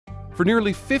For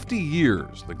nearly 50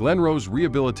 years, the Glenrose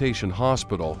Rehabilitation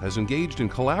Hospital has engaged in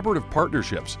collaborative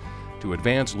partnerships to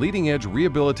advance leading-edge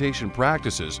rehabilitation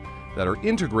practices that are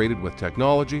integrated with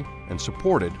technology and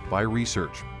supported by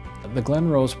research. The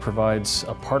Glenrose provides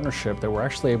a partnership that we're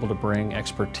actually able to bring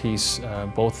expertise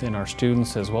both in our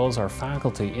students as well as our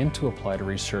faculty into applied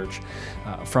research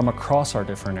from across our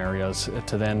different areas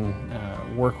to then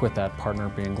work with that partner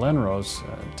being Glenrose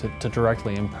to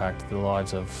directly impact the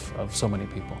lives of so many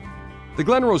people. The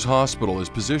Glenrose Hospital is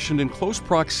positioned in close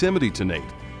proximity to NAIT,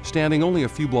 standing only a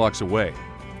few blocks away.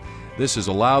 This has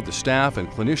allowed the staff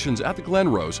and clinicians at the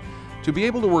Glenrose to be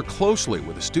able to work closely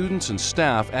with the students and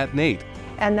staff at NAIT.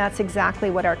 And that's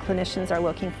exactly what our clinicians are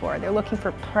looking for. They're looking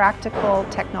for practical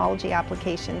technology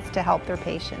applications to help their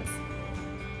patients.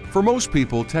 For most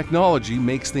people, technology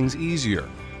makes things easier.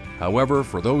 However,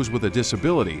 for those with a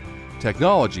disability,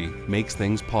 technology makes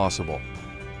things possible.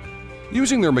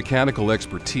 Using their mechanical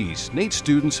expertise, NAIT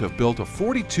students have built a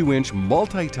 42-inch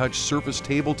multi-touch surface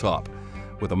tabletop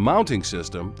with a mounting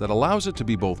system that allows it to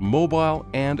be both mobile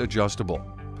and adjustable.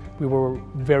 We were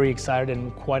very excited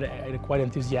and quite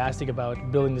enthusiastic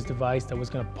about building this device that was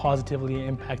going to positively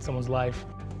impact someone's life.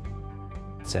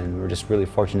 And we're just really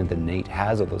fortunate that NAIT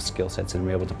has all those skill sets and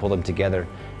we're able to pull them together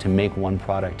to make one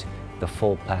product, the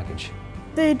full package.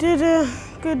 They did a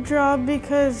good job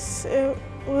because it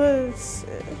was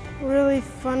really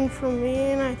fun for me,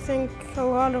 and I think a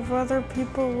lot of other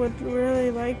people would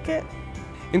really like it.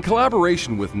 In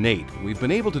collaboration with NAIT, we've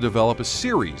been able to develop a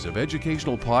series of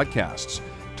educational podcasts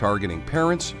targeting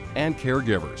parents and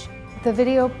caregivers. The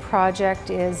video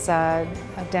project is a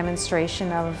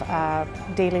demonstration of a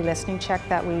daily listening check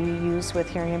that we use with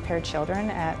hearing impaired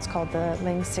children. It's called the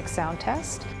Ling 6 Sound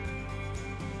Test.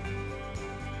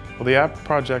 Well, the app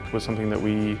project was something that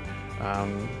we,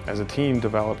 as a team,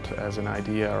 developed as an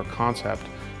idea or concept.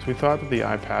 So we thought that the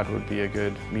iPad would be a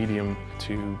good medium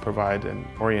to provide an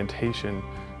orientation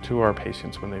to our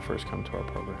patients when they first come to our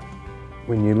program.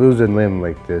 When you lose a limb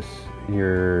like this,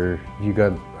 you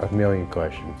got a million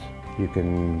questions. You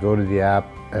can go to the app,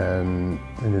 and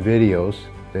in the videos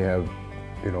they have,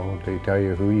 they tell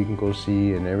you who you can go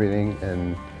see and everything,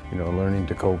 and learning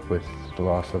to cope with the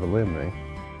loss of a limb, right?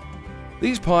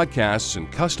 These podcasts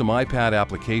and custom iPad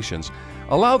applications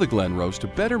allow the Glenrose to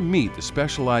better meet the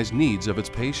specialized needs of its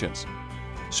patients.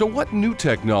 So what new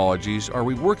technologies are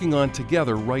we working on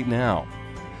together right now?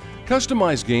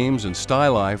 Customized games and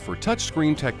styli for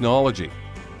touchscreen technology,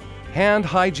 hand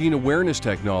hygiene awareness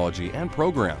technology and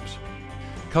programs,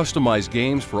 customized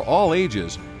games for all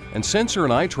ages, and sensor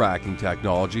and eye tracking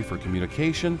technology for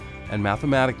communication and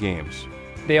mathematic games.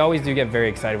 They always do get very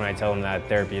excited when I tell them that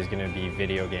therapy is going to be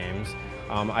video games.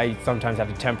 I sometimes have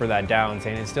to temper that down,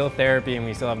 saying it's still therapy and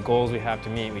we still have goals we have to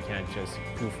meet. We can't just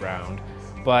goof around.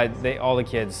 But all the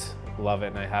kids love it,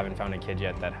 and I haven't found a kid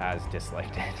yet that has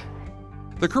disliked it.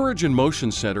 The Courage in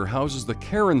Motion Center houses the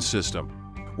Karen system.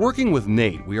 Working with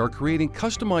NAIT, we are creating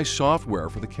customized software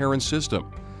for the Karen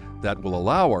system that will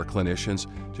allow our clinicians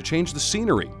to change the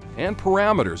scenery and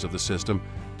parameters of the system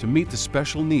to meet the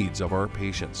special needs of our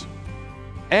patients.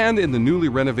 And in the newly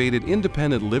renovated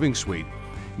Independent Living Suite,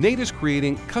 NAIT is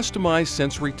creating customized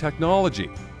sensory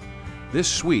technology. This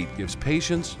suite gives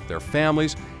patients, their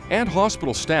families, and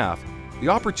hospital staff the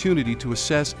opportunity to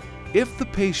assess if the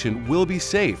patient will be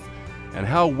safe and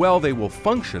how well they will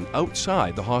function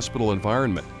outside the hospital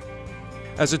environment.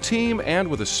 As a team and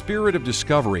with a spirit of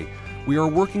discovery, we are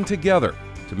working together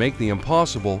to make the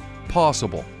impossible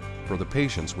possible for the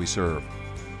patients we serve.